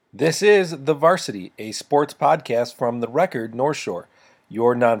This is The Varsity, a sports podcast from The Record North Shore,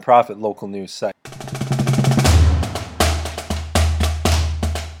 your nonprofit local news site.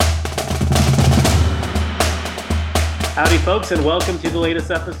 Howdy, folks, and welcome to the latest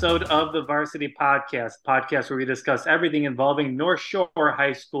episode of the Varsity podcast where we discuss everything involving North Shore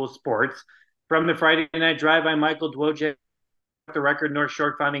High School sports. From the Friday Night Drive, I'm Michael Dwojak, the Record North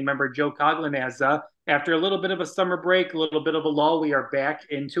Shore founding member Joe Coughlin. After a little bit of a summer break, a little bit of a lull, we are back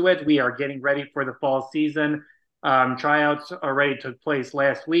into it. We are getting ready for the fall season. Tryouts already took place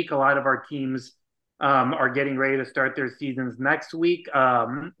last week. A lot of our teams are getting ready to start their seasons next week.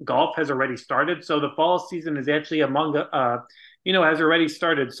 Golf has already started, so the fall season is actually has already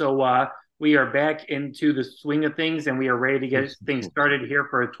started. So we are back into the swing of things, and we are ready to get things started here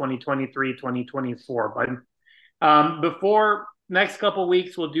for 2023-2024. But before next couple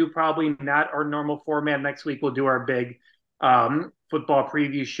weeks, we'll do probably not our normal format. Next week, we'll do our big football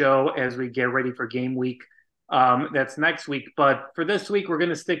preview show as we get ready for game week. That's next week. But for this week, we're going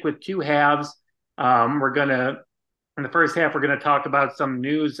to stick with two halves. In the first half, we're going to talk about some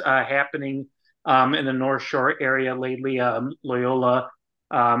news happening in the North Shore area lately. Loyola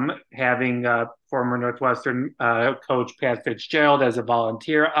having former Northwestern coach Pat Fitzgerald as a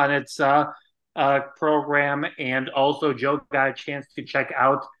volunteer on its program, and also Joe got a chance to check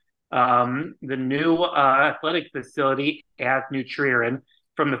out the new athletic facility at New Trier.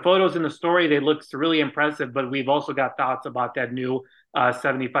 From the photos in the story, they look really impressive, but we've also got thoughts about that new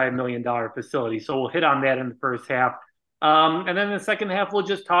 $75 million facility. So we'll hit on that in the first half. And then in the second half, we'll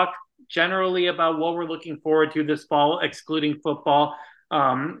just talk generally about what we're looking forward to this fall, excluding football.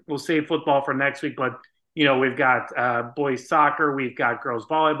 We'll save football for next week, but we've got boys soccer, we've got girls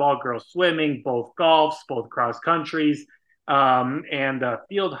volleyball, girls swimming, both golfs, both cross countries, and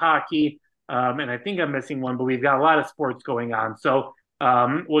field hockey. And I think I'm missing one, but we've got a lot of sports going on. So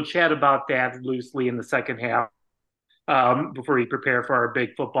we'll chat about that loosely in the second half before we prepare for our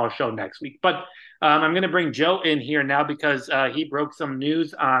big football show next week. But I'm going to bring Joe in here now because he broke some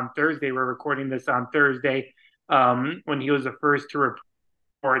news on Thursday. We're recording this on Thursday when he was the first to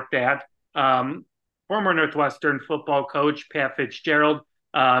report that former Northwestern football coach Pat Fitzgerald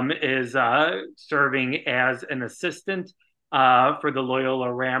is serving as an assistant for the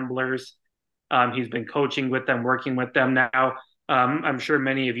Loyola Ramblers. He's been coaching with them, working with them now. I'm sure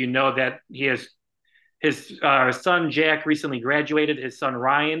many of you know that his son Jack recently graduated. His son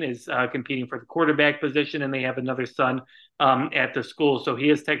Ryan is competing for the quarterback position, and they have another son at the school. So he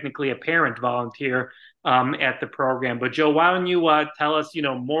is technically a parent volunteer at the program. But Joe, why don't you tell us,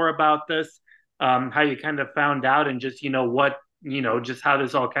 more about this, how you kind of found out, and just just how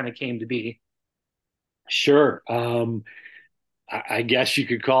this all kind of came to be. Sure. I guess you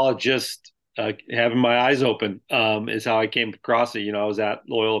could call it just having my eyes open is how I came across it. I was at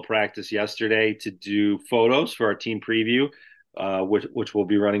Loyola practice yesterday to do photos for our team preview, which we'll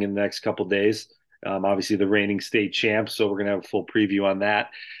be running in the next couple days. Obviously, the reigning state champs, so we're going to have a full preview on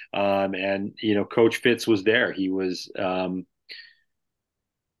that. And Coach Fitz was there. He was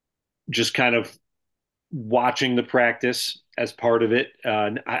just kind of watching the practice as part of it.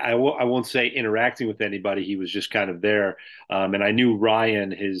 I won't say interacting with anybody. He was just kind of there. And I knew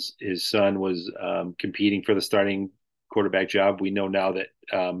Ryan, his son, was competing for the starting quarterback job. We know now that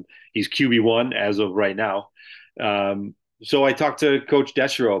he's QB1 as of right now. So I talked to Coach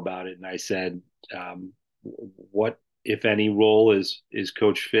Deschereaux about it, and I said, what, if any, role is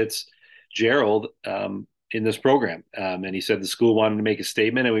Coach Fitzgerald in this program? And he said the school wanted to make a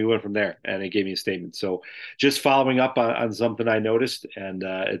statement, and we went from there, and it gave me a statement. So just following up on something I noticed, and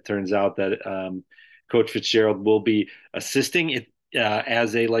it turns out that Coach Fitzgerald will be assisting it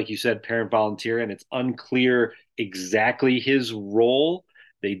as a, like you said, parent volunteer, and it's unclear exactly his role.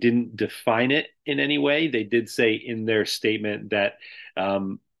 They didn't define it in any way. They did say in their statement that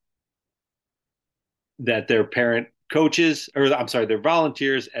that their parent coaches, or I'm sorry, their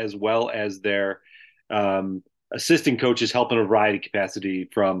volunteers, as well as their assistant coaches, help in a variety of capacity,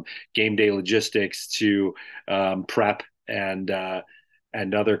 from game day logistics to prep and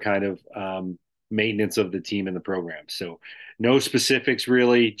other kind of maintenance of the team and the program. So no specifics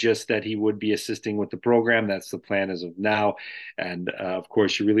really, just that he would be assisting with the program. That's the plan as of now. And of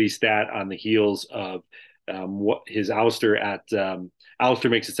course, you released that on the heels of what his ouster at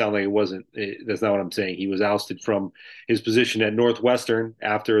ouster makes it sound like it wasn't. That's not what I'm saying. He was ousted from his position at Northwestern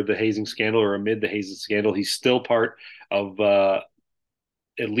after the hazing scandal, or amid the hazing scandal. He's still part of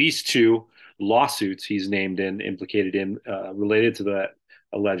at least two lawsuits he's named in, implicated in, related to the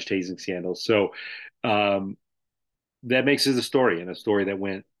alleged hazing scandal. So that makes it a story, and a story that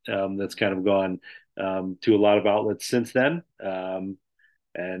went that's kind of gone to a lot of outlets since then.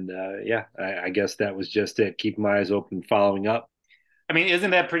 And yeah, I guess that was just it. Keep my eyes open, following up. I mean,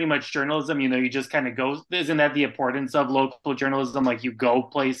 isn't that pretty much journalism? You just kind of go, isn't that the importance of local journalism? Like you go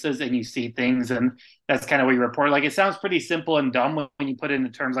places and you see things, and that's kind of what you report. Like it sounds pretty simple and dumb when you put it into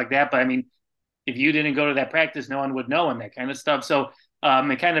terms like that. But I mean, if you didn't go to that practice, no one would know and that kind of stuff. So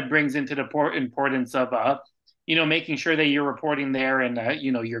it kind of brings into the importance of, making sure that you're reporting there and,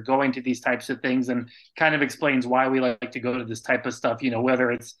 you're going to these types of things, and kind of explains why we like to go to this type of stuff,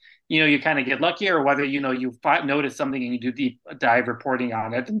 whether it's, you kind of get lucky or whether, you notice something and you do deep dive reporting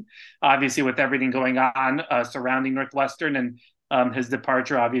on it. And obviously with everything going on surrounding Northwestern and his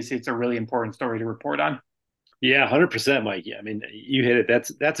departure, obviously it's a really important story to report on. Yeah, 100%, Mike. Yeah, I mean, you hit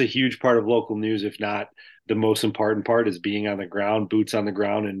it. That's a huge part of local news, if not the most important part, is being on the ground, boots on the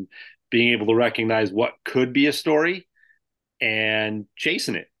ground, and being able to recognize what could be a story and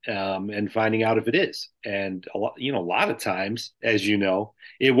chasing it, and finding out if it is. And a lot of times, as you know,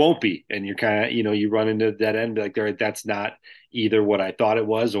 it won't be, and you're kind of, you run into that end, like that's not either what I thought it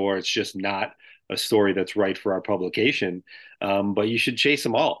was, or it's just not a story that's right for our publication. But you should chase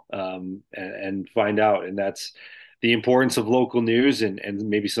them all, and find out. And that's the importance of local news, and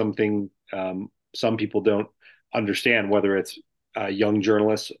maybe something some people don't understand, whether it's young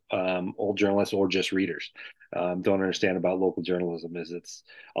journalists, old journalists, or just readers. Don't understand about local journalism is it's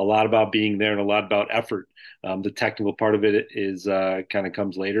a lot about being there and a lot about effort. The technical part of it is kind of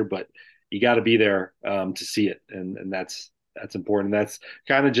comes later, but you got to be there to see it, and that's important. That's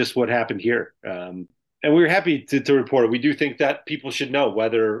kind of just what happened here. And we were happy to report it. We do think that people should know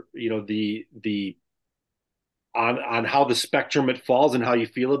whether the on how the spectrum it falls and how you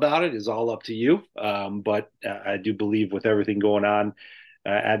feel about it is all up to you. But I do believe with everything going on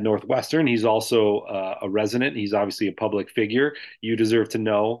at Northwestern, he's also a resident. He's obviously a public figure. You deserve to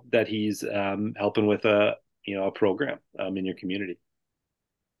know that he's helping with a program in your community.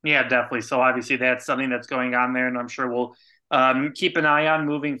 Yeah, definitely. So obviously that's something that's going on there, and I'm sure we'll keep an eye on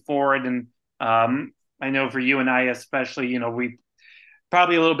moving forward. And I know for you and I especially, we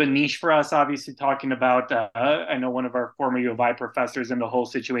probably a little bit niche for us, obviously talking about, I know one of our former U of I professors and the whole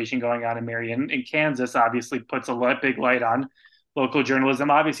situation going on in Marion in Kansas obviously puts a big light on local journalism.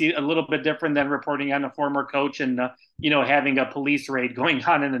 Obviously a little bit different than reporting on a former coach and, having a police raid going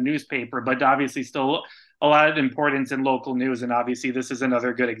on in a newspaper, but obviously still a lot of importance in local news. And obviously this is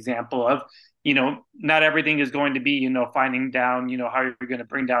another good example of, not everything is going to be, finding down, how you're going to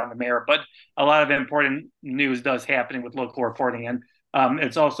bring down the mayor, but a lot of important news does happen with local reporting. And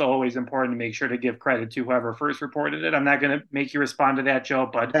it's also always important to make sure to give credit to whoever first reported it. I'm not going to make you respond to that, Joe,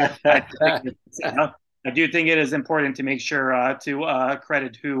 but I do think it is important to make sure to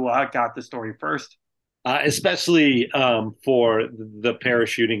credit who got the story first. Especially for the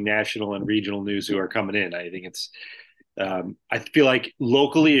parachuting national and regional news who are coming in. I think I feel like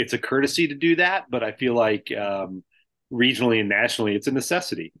locally it's a courtesy to do that, but I feel like regionally and nationally it's a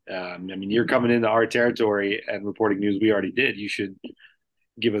necessity. I mean, you're coming into our territory and reporting news we already did. You should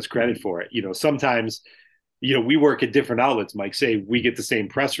give us credit for it. Sometimes, we work at different outlets. Mike, say we get the same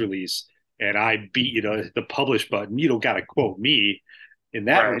press release and I beat, the publish button. You don't got to quote me in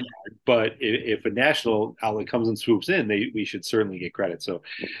that regard. But if a national outlet comes and swoops in, we should certainly get credit. So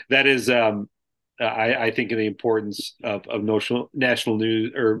that is, I think, the importance of national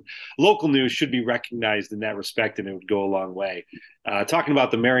news or local news should be recognized in that respect, and it would go a long way. Talking about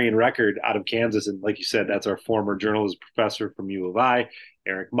the Marion Record out of Kansas, and like you said, that's our former journalism professor from U of I,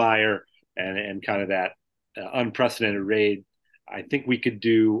 Eric Meyer, and kind of that unprecedented raid. I think we could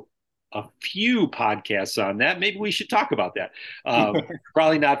do a few podcasts on that. Maybe we should talk about that.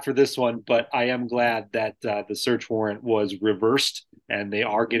 Probably not for this one, but I am glad that the search warrant was reversed and they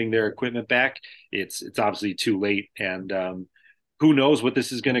are getting their equipment back. It's obviously too late, and who knows what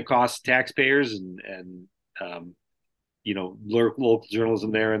this is going to cost taxpayers and local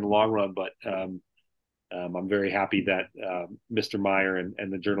journalism there in the long run. But I'm very happy that Mr. Meyer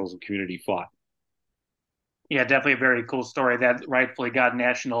and the journalism community fought. Yeah, definitely a very cool story that rightfully got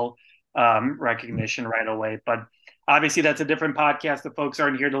national recognition right away. But obviously that's a different podcast. The folks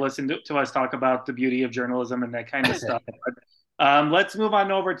aren't here to listen to us talk about the beauty of journalism and that kind of stuff. But let's move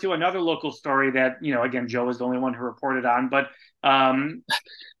on over to another local story that, again, Joe is the only one who reported on, but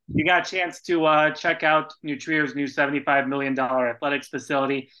you got a chance to check out New Trier's new $75 million athletics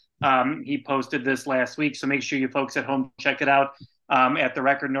facility. He posted this last week, so make sure you folks at home check it out at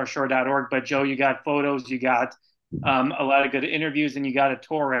therecordnorthshore.org. But Joe, you got photos, you got a lot of good interviews, and you got a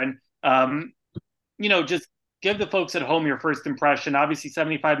tour. And just give the folks at home your first impression. Obviously,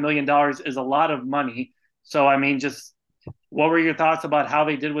 $75 million is a lot of money. So, I mean, just what were your thoughts about how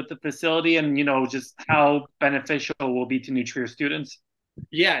they did with the facility and, just how beneficial it will be to New Trier students?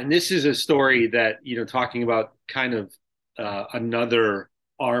 Yeah, and this is a story that, talking about kind of another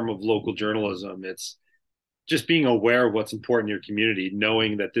arm of local journalism. It's just being aware of what's important in your community,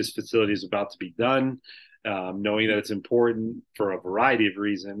 knowing that this facility is about to be done, knowing that it's important for a variety of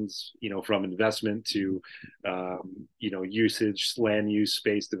reasons, from investment to, usage, land use,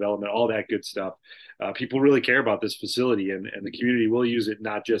 space development, all that good stuff. People really care about this facility, and the community will use it,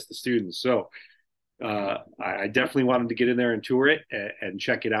 not just the students. So I definitely wanted to get in there and tour it and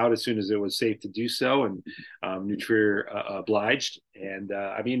check it out as soon as it was safe to do so. And New Trier obliged. And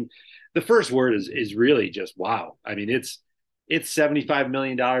I mean, the first word is really just wow. I mean, it's $75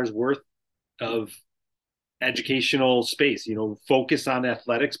 million worth of educational space. Focus on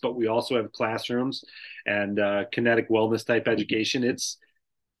athletics, but we also have classrooms and kinetic wellness type education.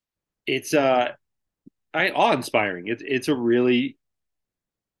 It's awe inspiring. It's a really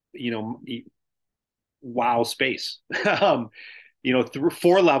you know wow space.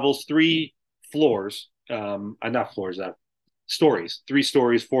 Four levels, three floors, not floors, stories, three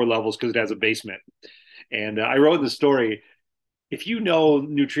stories, four levels because it has a basement. And I wrote in the story, if you know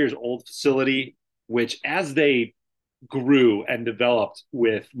New Trier's old facility, which as they grew and developed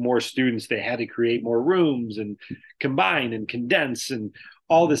with more students, they had to create more rooms and combine and condense and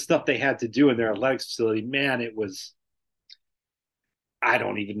all this stuff they had to do in their athletics facility. Man, it was, I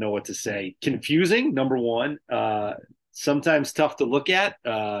don't even know what to say. Confusing, number one. Sometimes tough to look at,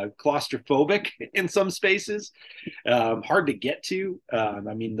 claustrophobic in some spaces, hard to get to.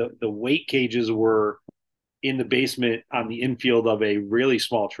 I mean, the weight cages were in the basement on the infield of a really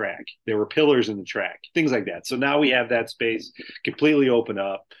small track. There were pillars in the track, things like that. So now we have that space completely open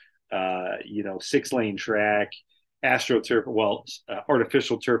up, 6-lane track, astroturf,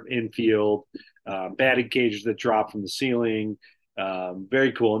 artificial turf infield, batting cages that drop from the ceiling.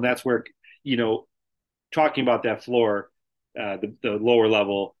 Very cool. And that's where, talking about that floor, the lower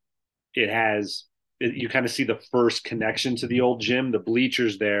level, you kind of see the first connection to the old gym. The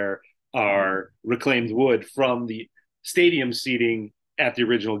bleachers there are reclaimed wood from the stadium seating at the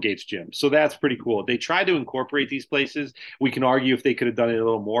original Gates gym. So that's pretty cool. They try to incorporate these places. We can argue if they could have done it a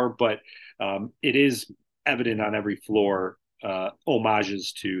little more, but it is evident on every floor,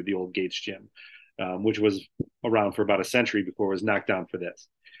 homages to the old Gates gym, which was around for about a century before it was knocked down for this.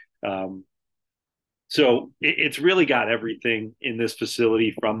 So it's really got everything in this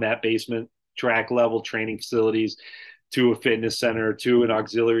facility, from that basement, track level training facilities, to a fitness center, to an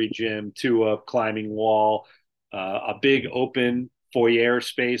auxiliary gym, to a climbing wall, a big open foyer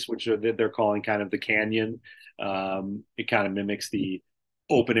space, which they're calling kind of the canyon. It kind of mimics the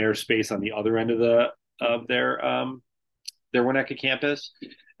open air space on the other end of their Winnetka campus.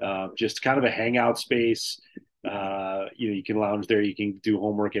 Just kind of a hangout space. You can lounge there. You can do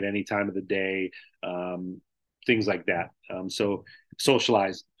homework at any time of the day. Things like that. So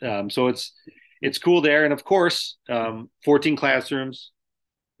socialize. So it's cool there. And of course, 14 classrooms,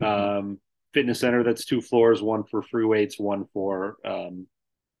 fitness center that's 2 floors, one for free weights, one for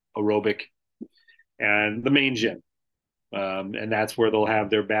aerobic, and the main gym. And that's where they'll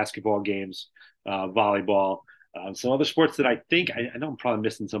have their basketball games, volleyball, some other sports that I think I know I'm probably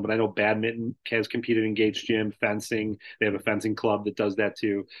missing some, but I know badminton has competed in Gates Gym, fencing. They have a fencing club that does that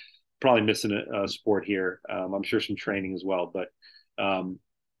too. Probably missing a sport here. I'm sure some training as well, but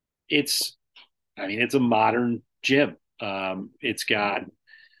it's it's a modern gym. It's got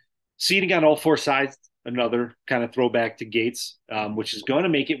seating on all 4 sides. Another kind of throwback to Gates, which is going to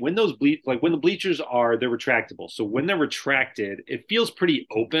make it when those when the bleachers they're retractable. So when they're retracted, it feels pretty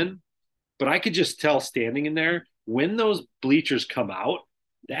open. But I could just tell standing in there, when those bleachers come out,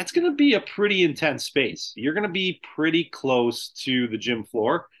 that's going to be a pretty intense space. You're going to be pretty close to the gym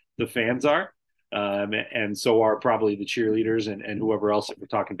floor. The fans are, and so are probably the cheerleaders and whoever else if we're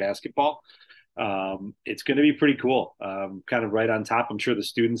talking basketball. It's going to be pretty cool. Kind of right on top. I'm sure the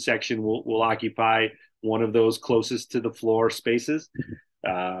student section will occupy one of those closest to the floor spaces.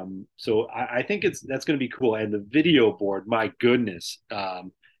 So I think that's going to be cool. And the video board, my goodness,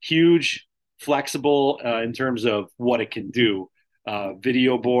 huge, flexible in terms of what it can do.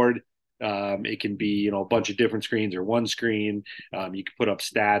 Video board, it can be a bunch of different screens or one screen. You can put up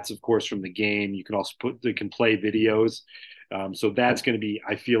stats, of course, from the game. You can also they can play videos. So that's going to be,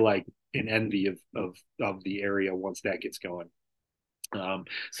 I feel like, an envy of the area once that gets going.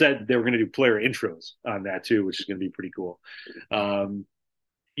 Said they were going to do player intros on that too, which is going to be pretty cool.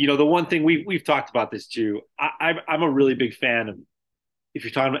 The one thing we've talked about this too. I'm a really big fan of, if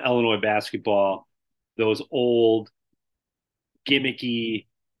you're talking about Illinois basketball, those old gimmicky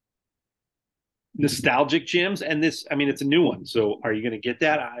nostalgic gyms. And this, it's a new one. So are you going to get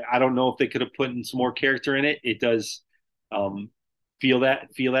that? I don't know if they could have put in some more character in it. It does feel that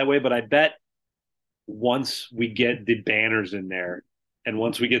way. But I bet once we get the banners in there, and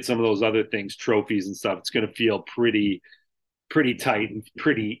once we get some of those other things, trophies and stuff, it's going to feel pretty tight and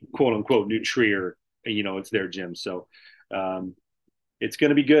pretty quote unquote new Trier. It's their gym, so it's going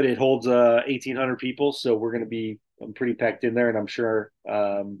to be good. It holds 1,800 people, so we're going to be pretty packed in there, and I'm sure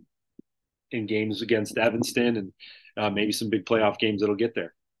in games against Evanston and maybe some big playoff games that'll get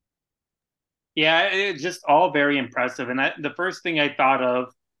there. Yeah, it's just all very impressive. And the first thing I thought of,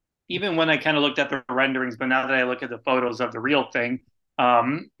 even when I kind of looked at the renderings, but now that I look at the photos of the real thing,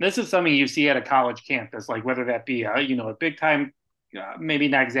 this is something you see at a college campus, like whether that be a big time, maybe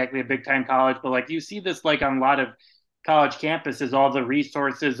not exactly a big time college, but like you see this like on a lot of college campuses, all the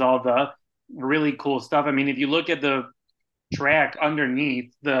resources, all the really cool stuff. I mean, if you look at the track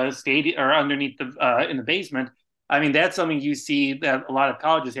underneath the stadium or underneath the in the basement, I mean, that's something you see that a lot of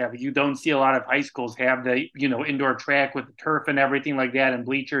colleges have. You don't see a lot of high schools have the, indoor track with the turf and everything like that and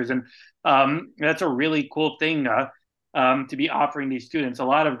bleachers. And that's a really cool thing to be offering these students. A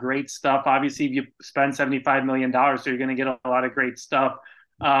lot of great stuff. Obviously, if you spend $75 million, so you're going to get a lot of great stuff.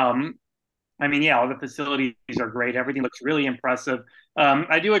 I mean, yeah, all the facilities are great. Everything looks really impressive.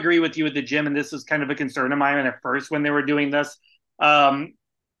 I do agree with you with the gym, and this is kind of a concern of mine at first when they were doing this.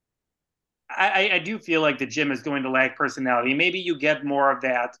 I do feel like the gym is going to lack personality. Maybe you get more of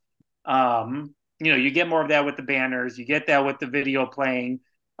that. You get more of that with the banners. You get that with the video playing.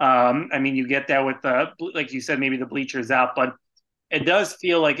 I mean, you get that with like you said, maybe the bleachers out. But it does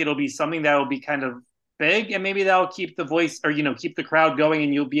feel like it'll be something that will be kind of big, and maybe that'll keep the voice or keep the crowd going,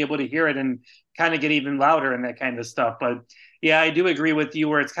 and you'll be able to hear it and kind of get even louder and that kind of stuff. But yeah, I do agree with you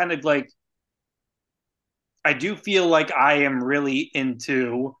where it's kind of like I do feel like I am really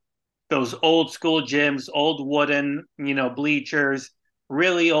into those old school gyms, old wooden, bleachers,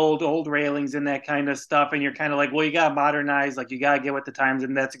 really old railings and that kind of stuff. And you're kind of like, well, you got to modernize, like you got to get with the times.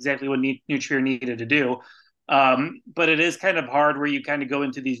 And that's exactly what New Trier needed to do. But it is kind of hard where you kind of go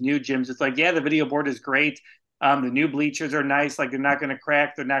into these new gyms. It's like, yeah, the video board is great. The new bleachers are nice. Like they're not going to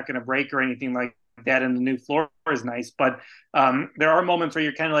crack. They're not going to break or anything like that. And the new floor is nice. But there are moments where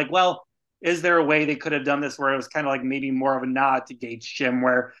you're kind of like, well, is there a way they could have done this where it was kind of like maybe more of a nod to Gates Gym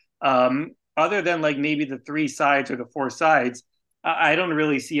where other than like maybe the 3 sides or the 4 sides, I don't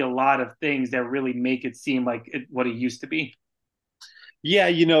really see a lot of things that really make it seem like what it used to be.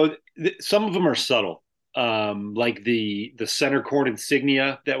 Yeah, some of them are subtle. Like the center court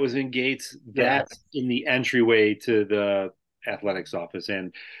insignia that was in Gates, that's in the entryway to the athletics office,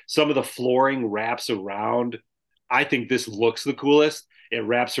 and some of the flooring wraps around. I think this looks the coolest. It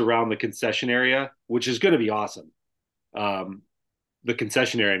wraps around the concession area, which is going to be awesome. The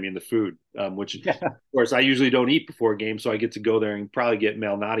concession area, I mean the food, which of course I usually don't eat before a game, so I get to go there and probably get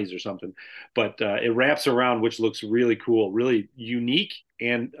malnati's or something. But it wraps around, which looks really cool, really unique,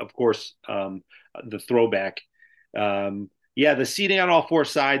 and of course the throwback. Yeah, the seating on all 4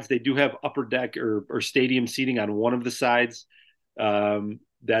 sides. They do have upper deck or stadium seating on one of the sides.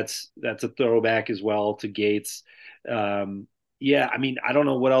 That's a throwback as well to Gates. Yeah, I mean I don't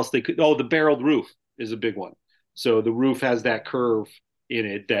know what else they could. Oh, the barreled roof is a big one. So the roof has that curve in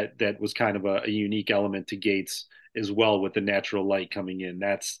it that was kind of a unique element to Gates as well with the natural light coming in.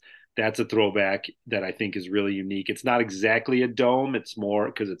 That's a throwback that I think is really unique. It's not exactly a dome. It's more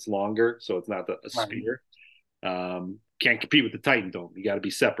because it's longer. So it's not a sphere. Can't compete with the Titan Dome. You got to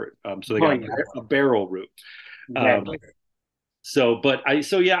be separate. So they got a barrel roof. Exactly.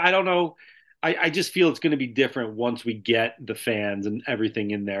 I don't know. I just feel it's going to be different once we get the fans and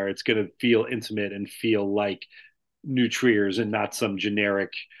everything in there. It's going to feel intimate and feel like New Trier's and not some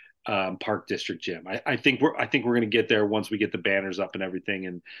generic Park District gym. I think we're going to get there once we get the banners up and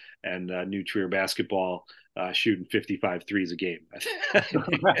everything, and New Trier basketball shooting 55 threes a game.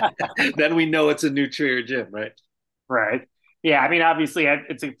 Then we know it's a New Trier gym, right? Right. Yeah, I mean, obviously,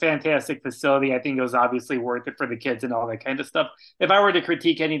 it's a fantastic facility. I think it was obviously worth it for the kids and all that kind of stuff. If I were to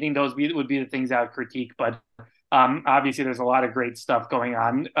critique anything, those would be the things I would critique. But obviously, there's a lot of great stuff going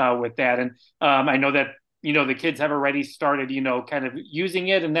on with that. And I know that, the kids have already started, kind of using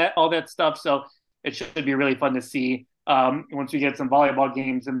it and all that stuff. So it should be really fun to see once we get some volleyball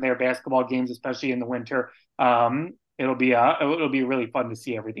games and their basketball games, especially in the winter. It'll be really fun to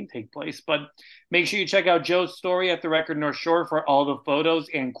see everything take place. But make sure you check out Joe's story at the Record North Shore for all the photos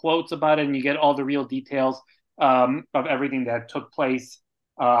and quotes about it, and you get all the real details of everything that took place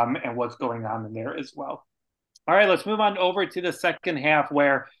and what's going on in there as well. All right, let's move on over to the second half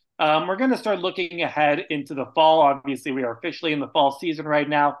where we're going to start looking ahead into the fall. Obviously, we are officially in the fall season right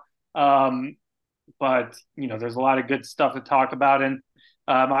now, but there's a lot of good stuff to talk about. And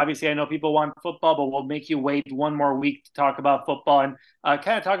Obviously, I know people want football, but we'll make you wait one more week to talk about football and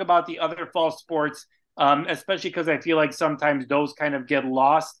kind of talk about the other fall sports, especially because I feel like sometimes those kind of get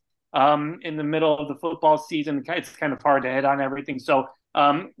lost in the middle of the football season. It's kind of hard to hit on everything. So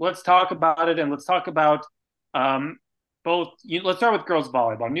let's talk about it, and let's talk about both. Let's start with girls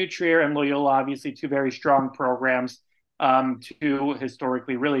volleyball. New Trier and Loyola, obviously, two very strong programs, two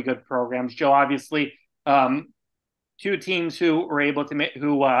historically really good programs. Joe, obviously, two teams who were able to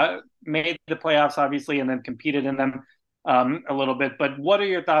made the playoffs, obviously, and then competed in them a little bit. But what are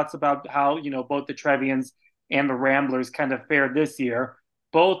your thoughts about how both the Trevians and the Ramblers kind of fared this year,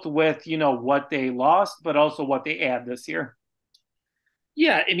 both with what they lost, but also what they add this year?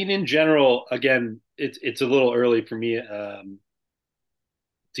 Yeah, I mean, in general, again, it's a little early for me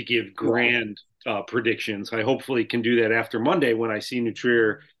to give grand predictions. I hopefully can do that after Monday when I see New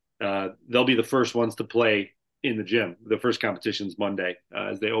Trier. They'll be the first ones to play in the gym. The first competition's Monday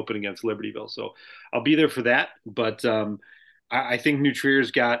as they open against Libertyville. So I'll be there for that. But I think New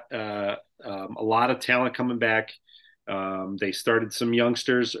Trier's got a lot of talent coming back. They started some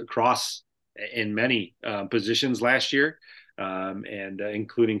youngsters across in many positions last year. And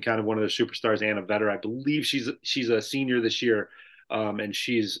including kind of one of the superstars, Anna Vetter. I believe she's a senior this year, and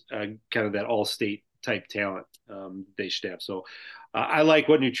she's kind of that all-state type talent they should have. So I like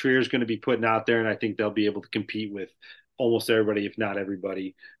what New Trier is going to be putting out there, and I think they'll be able to compete with almost everybody, if not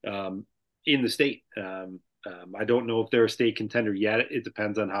everybody, in the state. I don't know if they're a state contender yet. It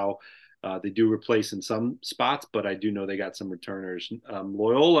depends on how they do replace in some spots, but I do know they got some returners.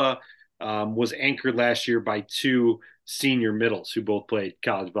 Loyola was anchored last year by two senior middles who both played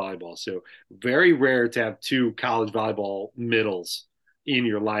college volleyball. So very rare to have two college volleyball middles in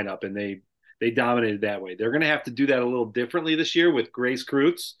your lineup, and they dominated that way. They're going to have to do that a little differently this year with Grace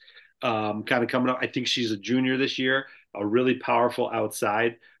Kreutz kind of coming up. I think she's a junior this year, a really powerful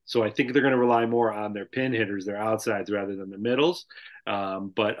outside. So I think they're going to rely more on their pin hitters, their outsides, rather than the middles.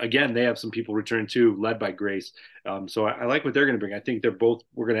 But again, they have some people return too, led by Grace. So I like what they're going to bring. I think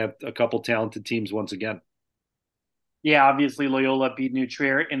we're going to have a couple talented teams once again. Yeah, obviously Loyola beat New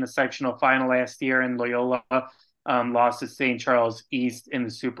Trier in the sectional final last year, and Loyola lost to St. Charles East in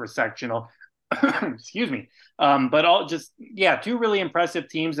the super sectional. Excuse me. Two really impressive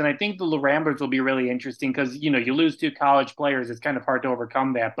teams, and I think the Ramblers will be really interesting because you lose two college players, it's kind of hard to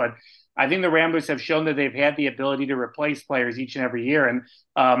overcome that. But I think the Ramblers have shown that they've had the ability to replace players each and every year, and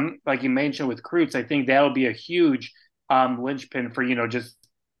like you mentioned with Kreutz, I think that'll be a huge linchpin for just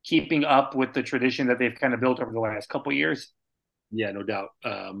keeping up with the tradition that they've kind of built over the last couple of years. Yeah, no doubt.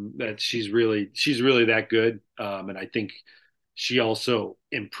 That she's really that good, and I think she also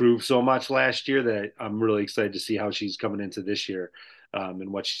improved so much last year that I'm really excited to see how she's coming into this year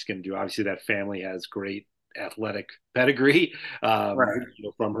and what she's going to do. Obviously, that family has great athletic pedigree Right.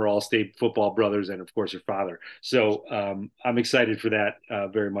 from her all-state football brothers and, of course, her father. So I'm excited for that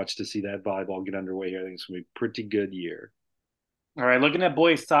very much to see that volleyball get underway here. I think it's going to be a pretty good year. All right, looking at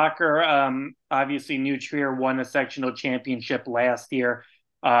boys soccer, obviously New Trier won a sectional championship last year.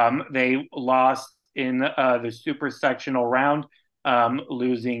 They lost in the super sectional round,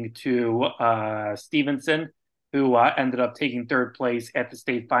 losing to Stevenson, who ended up taking third place at the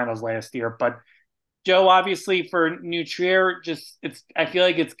state finals last year. But Joe, obviously for New Trier, I feel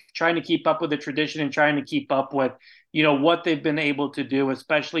like it's trying to keep up with the tradition and trying to keep up with what they've been able to do,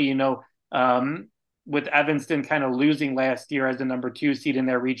 especially with Evanston kind of losing last year as the number 2 seed in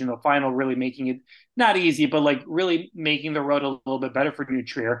their regional final, really making it not easy, but like really making the road a little bit better for New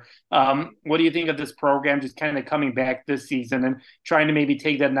Trier. What do you think of this program just kind of coming back this season and trying to maybe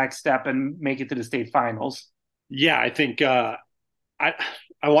take that next step and make it to the state finals? Yeah, I think I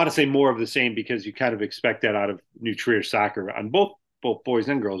want to say more of the same because you kind of expect that out of New Trier soccer on both boys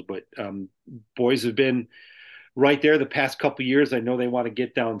and girls, but boys have been right there the past couple years. I know they want to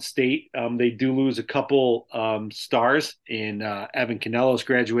get downstate. They do lose a couple stars in Evan Canelos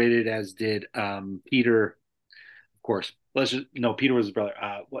graduated, as did Peter, of course. Peter was his brother.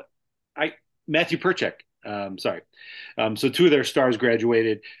 Matthew Perchek. Sorry. So two of their stars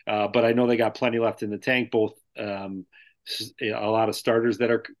graduated, but I know they got plenty left in the tank. Both a lot of starters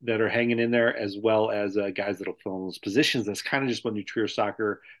that are hanging in there, as well as guys that'll fill in those positions. That's kind of just what New Trier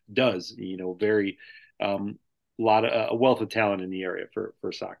soccer does. Very a wealth of talent in the area for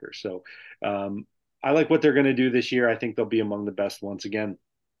soccer. So I like what they're going to do this year. I think they'll be among the best once again.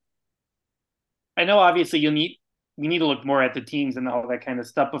 I know obviously we need to look more at the teams and all that kind of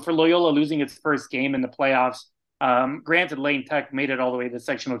stuff, but for Loyola losing its first game in the playoffs, granted Lane Tech made it all the way to the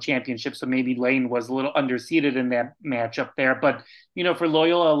sectional championship, so maybe Lane was a little underseeded in that matchup there. But for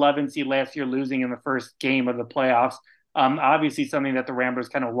Loyola 11 seed last year losing in the first game of the playoffs, Obviously, something that the Ramblers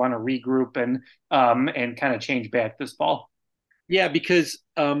kind of want to regroup and kind of change back this fall. Yeah, because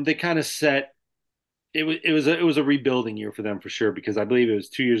they kind of set it was a rebuilding year for them for sure. Because I believe it was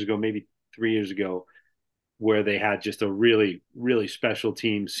 2 years ago, maybe 3 years ago, where they had just a really, really special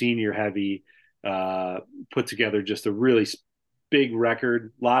team, senior heavy, uh, put together just a really big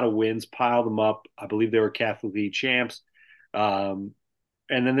record, a lot of wins, piled them up. I believe they were Catholic League champs. Um,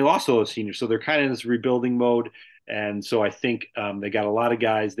 and then they lost all those seniors. So they're kind of in this rebuilding mode. And so I think they got a lot of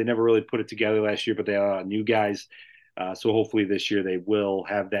guys. They never really put it together last year, but they had a lot of new guys. So hopefully this year they will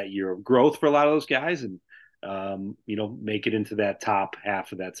have that year of growth for a lot of those guys and, make it into that top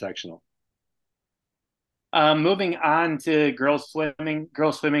half of that sectional. Moving on to girls swimming.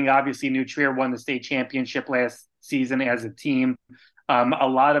 Girls swimming, obviously, New Trier won the state championship last season as a team. A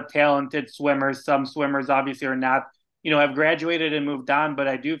lot of talented swimmers. Some swimmers obviously are not, have graduated and moved on, but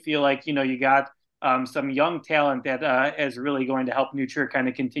I do feel like, you got some young talent that is really going to help New Trier kind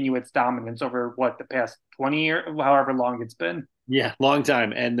of continue its dominance over the past 20 years, however long it's been. Yeah, long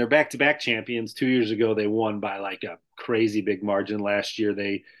time. And they're back-to-back champions. 2 years ago, they won by like a crazy big margin. Last year,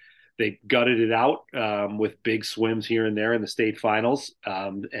 they gutted it out with big swims here and there in the state finals,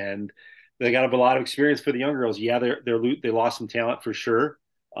 and they got a lot of experience for the young girls. Yeah, they lost some talent for sure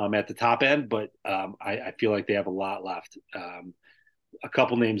at the top end, but I feel like they have a lot left. A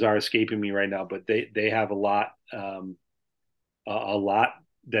couple names are escaping me right now, but they have a lot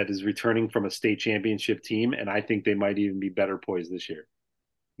that is returning from a state championship team, and I think they might even be better poised this year.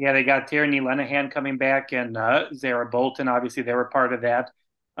 Yeah, they got Tierney Lenahan coming back and Zara Bolton. Obviously, they were part of that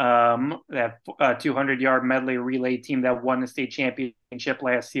 200-yard medley relay team that won the state championship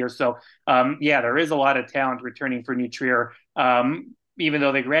last year. So, yeah, there is a lot of talent returning for New Trier. Even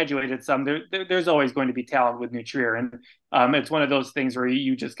though they graduated some, there's always going to be talent with New Trier. And it's one of those things where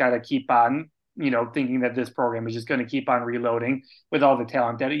you just got to keep on, thinking that this program is just going to keep on reloading with all the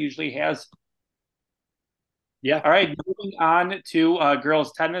talent that it usually has. Yeah. All right, moving on to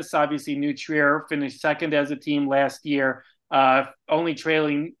girls tennis. Obviously, New Trier finished second as a team last year, only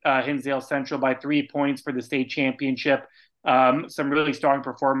trailing Hinsdale Central by 3 points for the state championship. Some really strong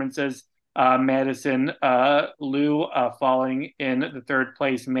performances. Madison Liu falling in the third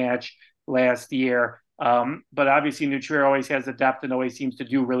place match last year. But obviously, New Trier always has the depth and always seems to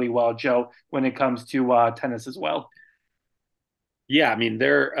do really well, Joe, when it comes to tennis as well. Yeah, I mean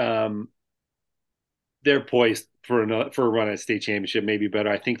they're poised for a run at state championship, maybe better.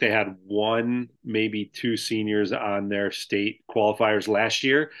 I think they had one, maybe two seniors on their state qualifiers last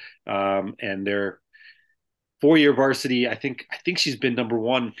year, and their 4-year varsity. I think she's been number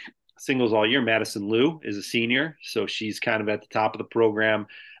one singles all year. Madison Liu is a senior, so she's kind of at the top of the program.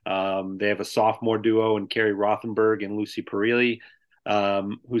 They have a sophomore duo in Carrie Rothenberg and Lucy Perilli,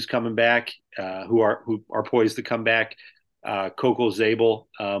 who's coming back, who are poised to come back. Coco Zabel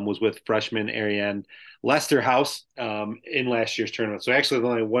was with freshman Ariane Lester House in last year's tournament. So actually, there's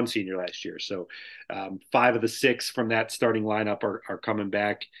only one senior last year. So 5 of the 6 from that starting lineup are coming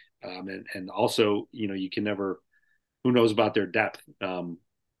back. And also, you can never, who knows about their depth,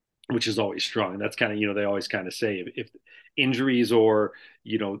 which is always strong. And that's kind of, they always kind of say if injuries or,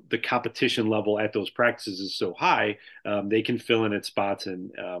 the competition level at those practices is so high, they can fill in at spots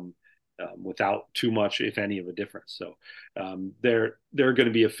and without too much, if any, of a difference. So they're going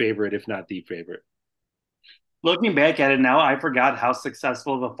to be a favorite, if not the favorite. Looking back at it now, I forgot how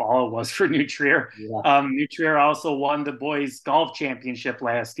successful the fall was for New Trier. Yeah. New Trier also won the boys golf championship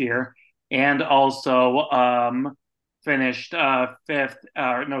last year, and also finished fifth,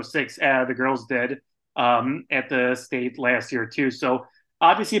 no sixth. The girls did at the state last year too. So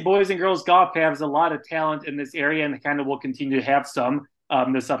obviously, boys and girls golf has a lot of talent in this area, and kind of will continue to have some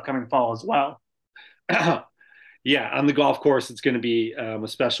this upcoming fall as well. Yeah, on the golf course, it's going to be a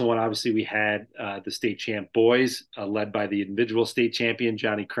special one. Obviously, we had the state champ boys, led by the individual state champion,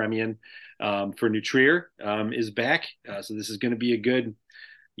 Johnny Kremian, for New Trier, is back. So this is going to be a good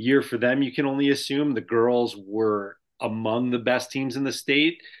year for them. You can only assume the girls were among the best teams in the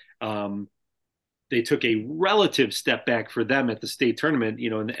state. They took a relative step back for them at the state tournament,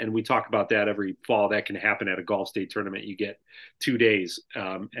 and we talk about that every fall. That can happen at a golf state tournament. You get 2 days,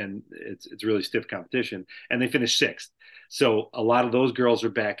 and it's really stiff competition, and they finished 6th. So a lot of those girls are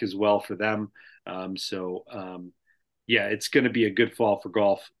back as well for them. Yeah, it's going to be a good fall for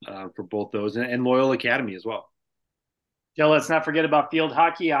golf for both those and Loyola Academy as well. Joe, let's not forget about field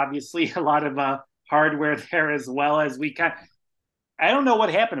hockey. Obviously, a lot of hardware there as well as I don't know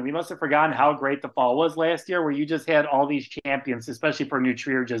what happened. We must have forgotten how great the fall was last year, where you just had all these champions, especially for New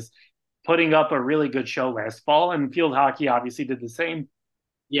Trier, just putting up a really good show last fall. And field hockey obviously did the same.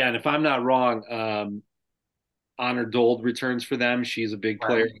 Yeah, and if I'm not wrong, Honor Dold returns for them. She's a big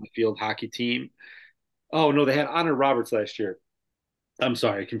player Right. in the field hockey team. Oh no, they had Honor Roberts last year. I'm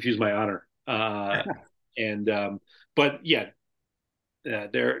sorry, I confused my Honor. And but yeah,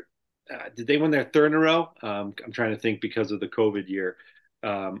 they're did they win their third in a row? I'm trying to think because of the COVID year.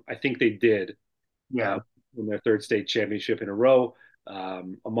 I think they did Yeah. win their third state championship in a row.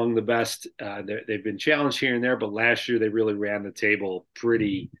 Among the best, they've been challenged here and there, but last year they really ran the table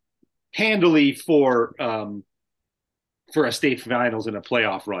pretty handily for a state finals and a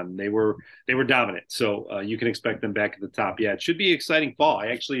playoff run. They were dominant, so you can expect them back at the top. Yeah, it should be an exciting fall. I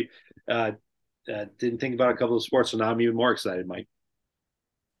actually didn't think about a couple of sports, so now I'm even more excited, Mike.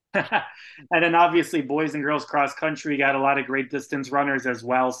 And then obviously boys and girls cross country got a lot of great distance runners as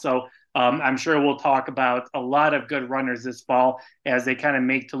well. So I'm sure we'll talk about a lot of good runners this fall as they kind of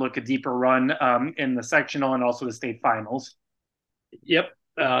make to look a deeper run in the sectional and also the state finals. Yep.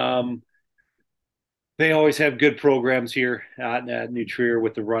 They always have good programs here at New Trier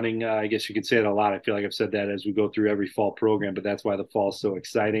with the running. I guess you could say it a lot. I feel like I've said that as we go through every fall program, but that's why the fall is so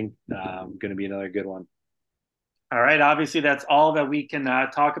exciting. Going to be another good one. All right. Obviously, that's all that we can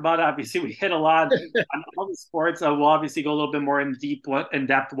talk about. Obviously, we hit a lot on all the sports. We'll obviously go a little bit more in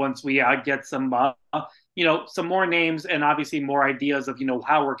depth once we get some, some more names and obviously more ideas of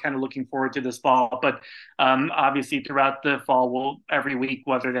how we're kind of looking forward to this fall. But obviously, throughout the fall, we'll every week,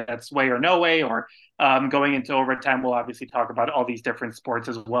 whether that's way or no way or going into overtime, we'll obviously talk about all these different sports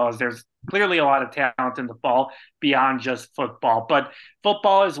as well as there's clearly a lot of talent in the fall beyond just football. But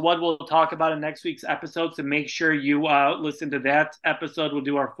football is what we'll talk about in next week's episode. So make sure you listen to that episode. We'll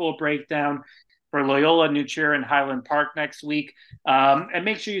do our full breakdown for Loyola, New Trier, and Highland Park next week. And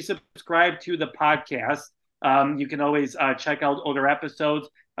make sure you subscribe to the podcast. You can always check out older episodes.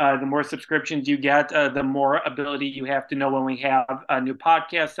 The more subscriptions you get, the more ability you have to know when we have new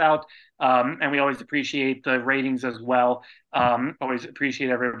podcasts out. And we always appreciate the ratings as well. Always appreciate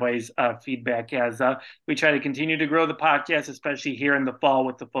everybody's feedback as we try to continue to grow the podcast, especially here in the fall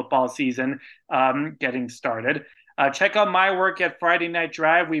with the football season getting started. Check out my work at Friday Night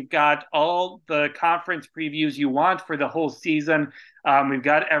Drive. We've got all the conference previews you want for the whole season. We've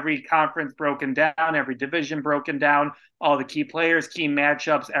got every conference broken down, every division broken down, all the key players, key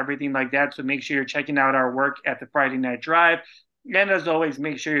matchups, everything like that. So make sure you're checking out our work at the Friday Night Drive. And as always,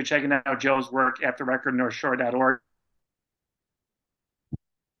 make sure you're checking out Joe's work at therecordnorthshore.org.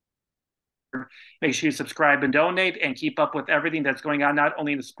 Make sure you subscribe and donate and keep up with everything that's going on, not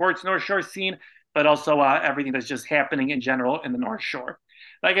only in the sports North Shore scene, but also everything that's just happening in general in the North Shore.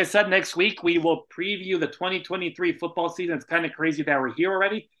 Like I said, next week we will preview the 2023 football season. It's kind of crazy that we're here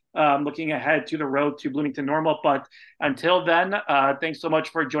already, looking ahead to the road to Bloomington Normal. But until then, thanks so much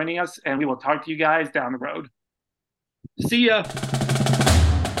for joining us, and we will talk to you guys down the road. See ya.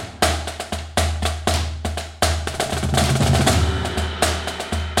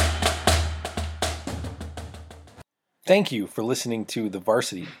 Thank you for listening to The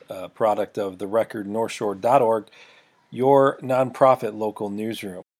Varsity, product of the record northshore.org, your nonprofit local newsroom.